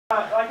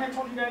Like I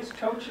told you guys,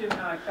 Coach and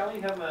Kelly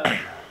have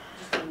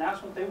just an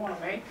announcement they want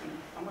to make, and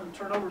I'm going to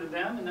turn over to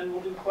them, and then we'll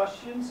do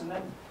questions, and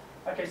then,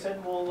 like I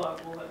said, we'll let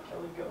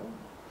Kelly go,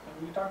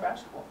 and we talk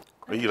basketball.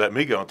 Well, you let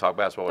me go and talk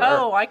basketball with her.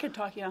 Oh, I could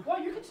talk, yeah.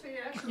 Well, you can stay,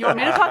 actually. You want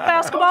me to talk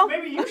basketball? Coach,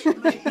 maybe you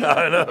should leave.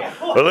 I know.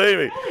 Believe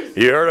me,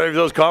 you heard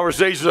those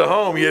conversations at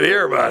home, you'd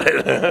hear about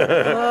it.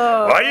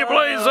 Why you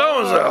playing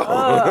so-and-so?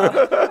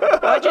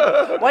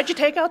 Why'd you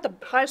take out the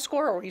high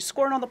scorer? He's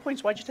scoring on the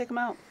points. Why'd you take him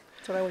out?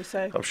 That's what I always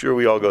say. I'm sure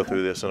we all go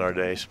through this in our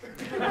days.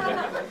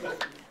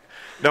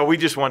 No, we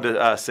just wanted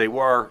to say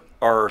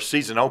our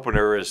season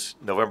opener is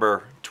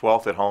November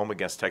 12th at home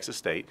against Texas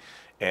State.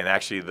 And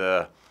actually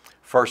the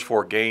first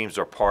 4 games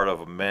are part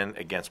of a Men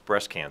Against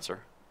Breast Cancer.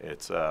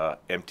 It's a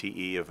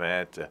MTE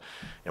event,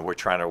 and we're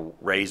trying to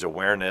raise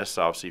awareness,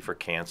 obviously, for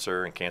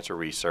cancer and cancer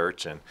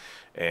research.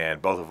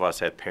 And both of us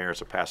had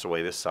parents that passed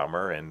away this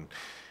summer, and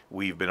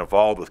we've been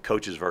involved with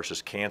Coaches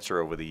versus Cancer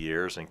over the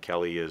years, and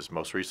Kelly is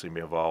most recently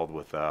been involved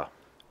with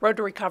Road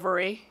to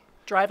Recovery,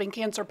 driving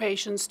cancer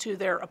patients to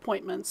their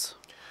appointments.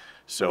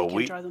 So they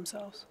can't drive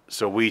themselves.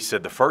 So we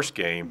said the first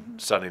game,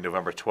 Sunday,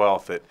 November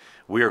 12th, that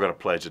we are going to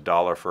pledge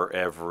 $1 for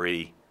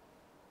every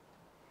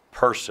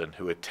person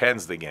who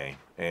attends the game.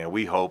 And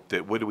we hope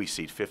that, what do we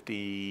seat,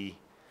 59?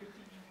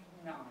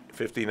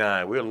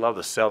 59. We would love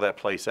to sell that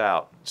place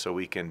out so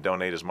we can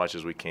donate as much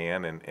as we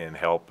can and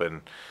help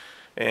and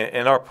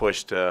our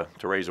push to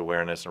raise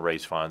awareness and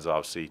raise funds,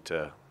 obviously,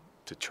 to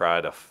try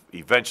to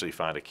eventually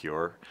find a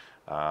cure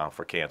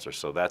for cancer.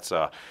 So that's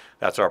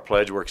our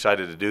pledge. We're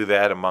excited to do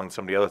that among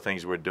some of the other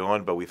things we're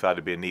doing, but we thought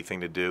it'd be a neat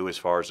thing to do as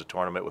far as the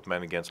tournament with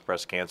Men Against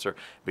Breast Cancer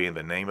being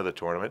the name of the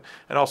tournament,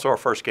 and also our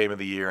first game of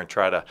the year, and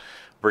try to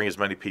bring as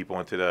many people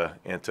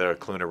into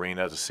Clune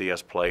Arena to see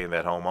us play in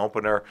that home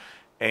opener,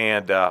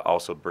 and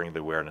also bring the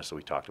awareness that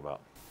we talked about.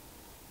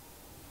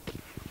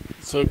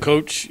 So,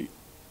 Coach,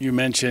 you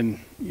mentioned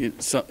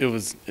it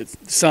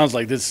sounds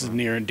like this is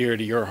near and dear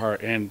to your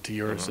heart and to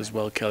yours as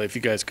well, Kelly. If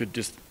you guys could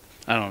just,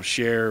 I don't know,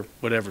 share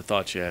whatever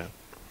thoughts you have.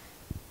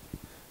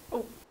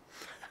 Oh,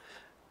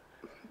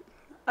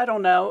 I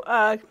don't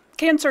know.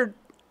 Cancer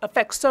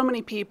affects so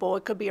many people.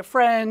 It could be a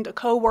friend, a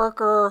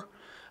coworker,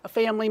 a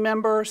family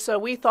member. So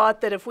we thought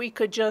that if we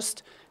could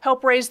just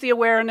help raise the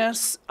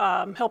awareness,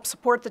 help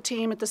support the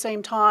team at the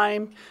same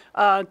time,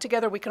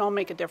 together we can all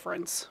make a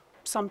difference.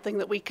 Something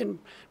that we can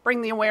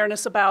bring the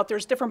awareness about.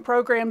 There's different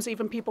programs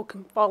even people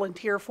can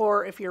volunteer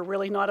for. If you're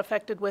really not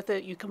affected with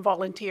it, you can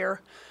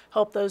volunteer,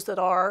 help those that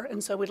are.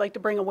 And so we'd like to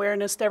bring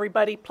awareness to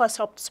everybody, plus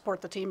help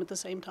support the team at the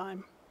same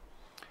time.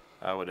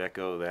 I would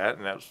echo that,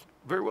 and that was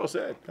very well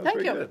said. That was Thank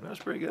pretty you. good. That was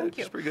pretty good. Thank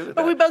you. Pretty good at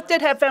but that. we both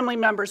did have family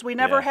members. We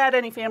never had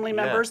any family Yeah.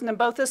 members. And then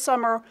both this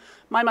summer,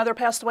 my mother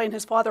passed away and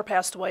his father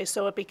passed away.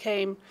 So it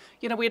became,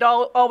 you know, we'd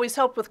always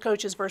helped with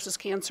Coaches versus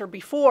Cancer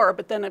before,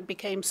 but then it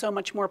became so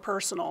much more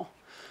personal.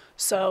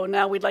 So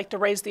now we'd like to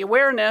raise the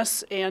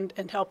awareness and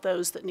help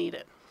those that need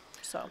it.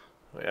 So,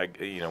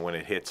 you know, when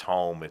it hits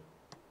home,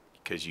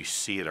 because you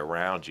see it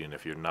around you, and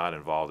if you're not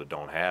involved or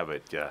don't have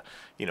it,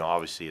 you know,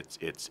 obviously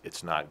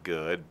it's not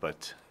good.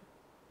 But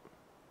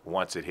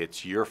once it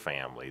hits your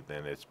family,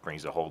 then it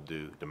brings a whole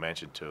new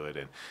dimension to it,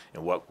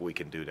 and what we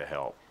can do to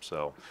help.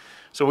 So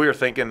we were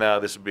thinking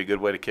this would be a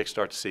good way to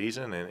kickstart the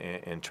season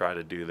and try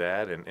to do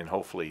that, and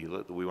hopefully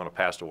we want to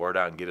pass the word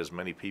out and get as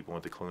many people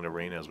into Clune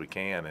Arena as we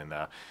can, and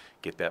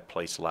get that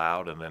place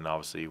loud, and then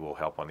obviously we'll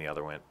help on the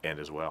other end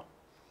as well.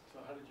 So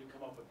how did you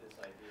come up with this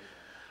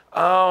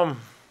idea?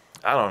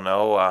 I don't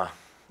know.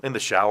 In the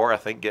shower, I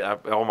think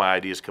all my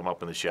ideas come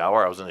up in the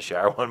shower. I was in the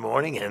shower one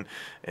morning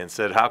and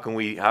said, how can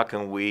we,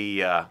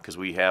 because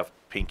we have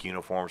pink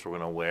uniforms we're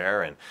going to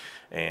wear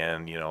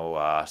and you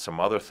know, some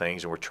other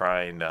things, and we're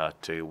trying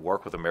to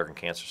work with American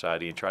Cancer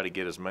Society and try to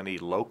get as many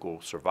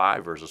local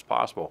survivors as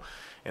possible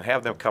and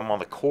have them come on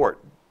the court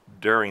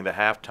during the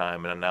halftime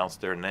and announce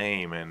their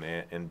name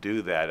and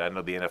do that. I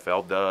know the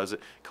NFL does it,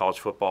 college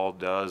football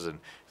does, and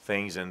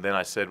things. And then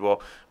I said,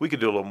 well, we could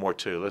do a little more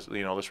too.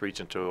 Let's reach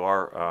into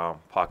our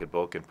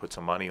pocketbook and put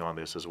some money on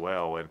this as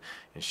well, and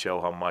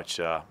show how much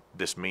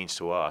this means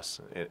to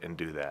us, and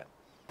do that.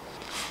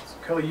 So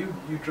Kelly, you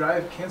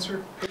drive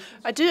cancer patients?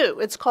 I do.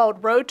 It's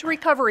called Road to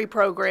Recovery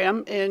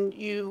Program, and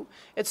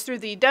it's through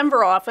the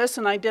Denver office,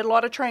 and I did a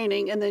lot of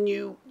training, and then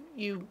you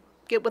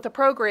get with a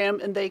program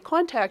and they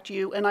contact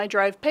you, and I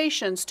drive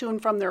patients to and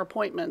from their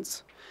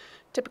appointments,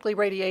 typically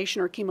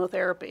radiation or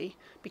chemotherapy,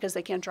 because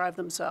they can't drive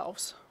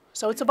themselves.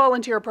 So it's a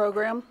volunteer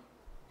program.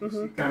 You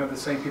see kind of the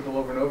same people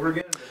over and over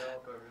again?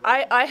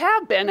 I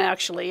have been,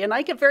 actually, and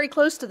I get very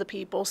close to the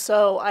people,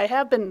 so I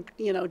have been,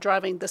 you know,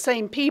 driving the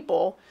same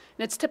people,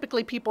 and it's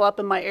typically people up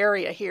in my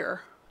area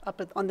here,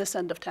 on this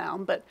end of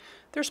town, but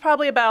there's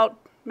probably about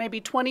maybe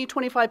 20,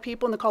 25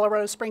 people in the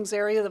Colorado Springs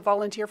area that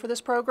volunteer for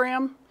this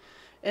program.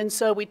 And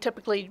so we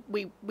typically,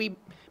 we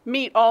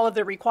meet all of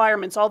the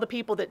requirements, all the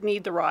people that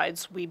need the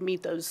rides, we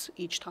meet those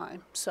each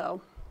time.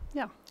 So,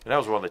 yeah. And that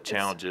was one of the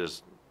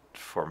challenges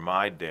for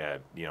my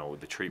dad, you know, with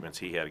the treatments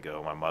he had to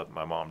go.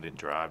 My mom didn't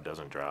drive,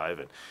 doesn't drive,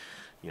 and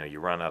you know, you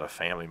run out of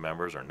family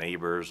members or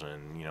neighbors,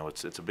 and you know,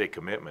 it's a big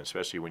commitment,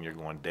 especially when you're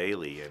going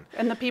daily.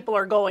 And the people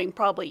are going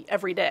probably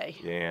every day.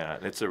 yeah,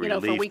 and it's a You know,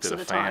 for relief weeks to at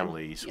the a time.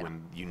 families Yeah.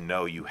 when you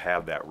know you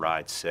have that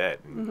ride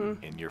set,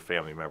 and your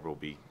family member will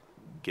be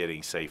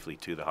getting safely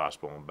to the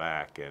hospital and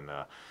back.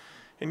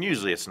 And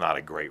usually it's not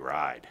a great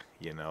ride,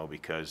 you know,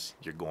 because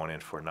you're going in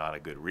for not a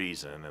good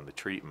reason, and the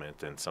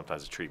treatment, and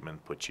sometimes the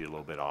treatment puts you a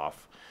little bit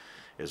off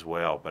as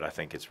well. But I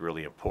think it's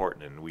really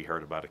important, and we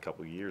heard about it a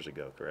couple of years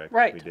ago, correct?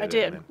 Right, We I it,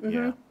 did. and then-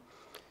 Yeah.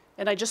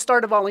 And I just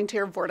started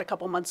volunteering for it a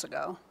couple months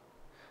ago.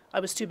 I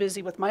was too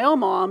busy with my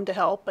own mom to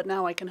help, but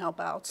now I can help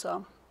out,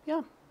 so,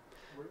 yeah.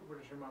 Where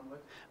does your mom live?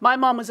 My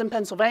mom was in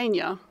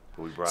Pennsylvania,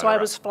 We brought so her I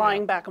up, was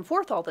flying yeah. back and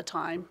forth all the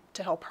time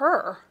to help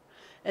her.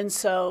 And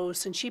so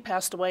since she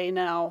passed away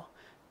now,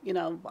 you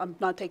know, I'm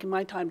not taking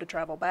my time to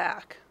travel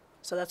back.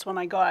 So that's when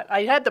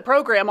I had the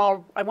program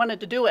I wanted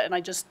to do it, and I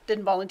just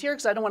didn't volunteer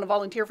because I don't want to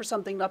volunteer for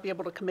something, not be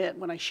able to commit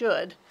when I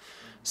should.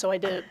 So I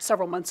did it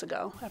several months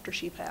ago after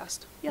she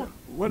passed. Yeah.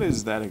 What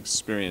is that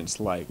experience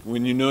like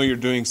when you know you're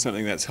doing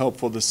something that's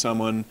helpful to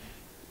someone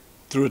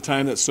through a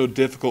time that's so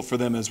difficult for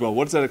them as well?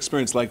 What's that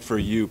experience like for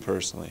you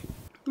personally?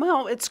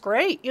 Well, it's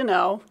great, you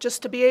know,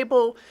 just to be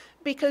able,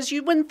 because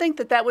you wouldn't think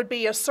that that would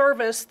be a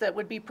service that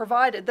would be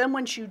provided. Then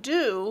once you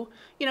do,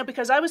 you know,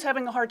 because I was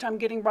having a hard time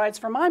getting rides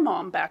for my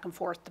mom back and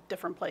forth to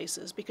different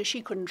places because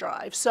she couldn't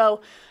drive.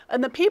 So,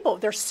 and the people,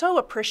 they're so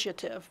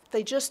appreciative.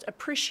 They just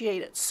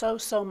appreciate it so,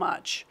 so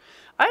much.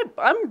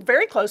 I'm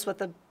very close with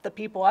the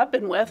people I've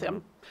been with.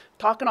 I'm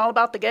talking all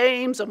about the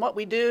games and what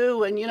we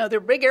do. And, you know, they're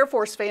big Air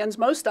Force fans,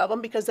 most of them,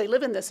 because they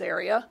live in this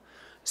area.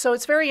 So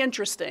it's very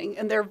interesting,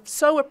 and they're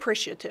so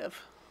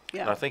appreciative. And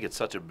Yeah. I think it's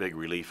such a big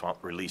relief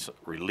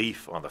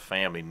on the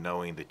family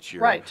knowing that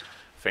your Right.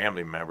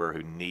 family member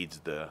who needs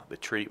the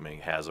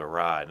treatment has a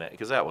ride.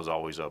 Because that was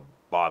always a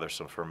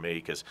bothersome for me,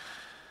 because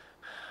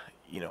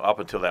you know, up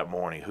until that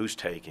morning, who's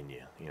taking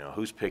you? You know,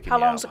 who's picking How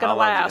you long is up? it going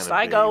to How long's last?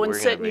 gonna I be? go and We're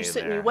sit gonna and you be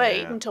sit and you there.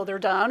 wait Yeah. until they're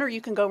done, or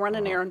you can go run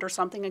an errand or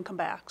something and come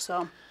back.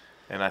 So,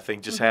 And I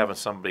think Mm-hmm. just having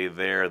somebody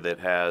there that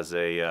has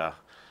a, you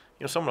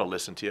know, someone to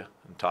listen to you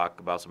and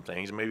talk about some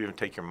things, and maybe even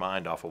take your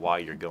mind off of why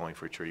you're going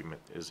for treatment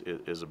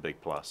is a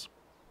big plus.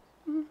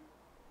 Mm-hmm.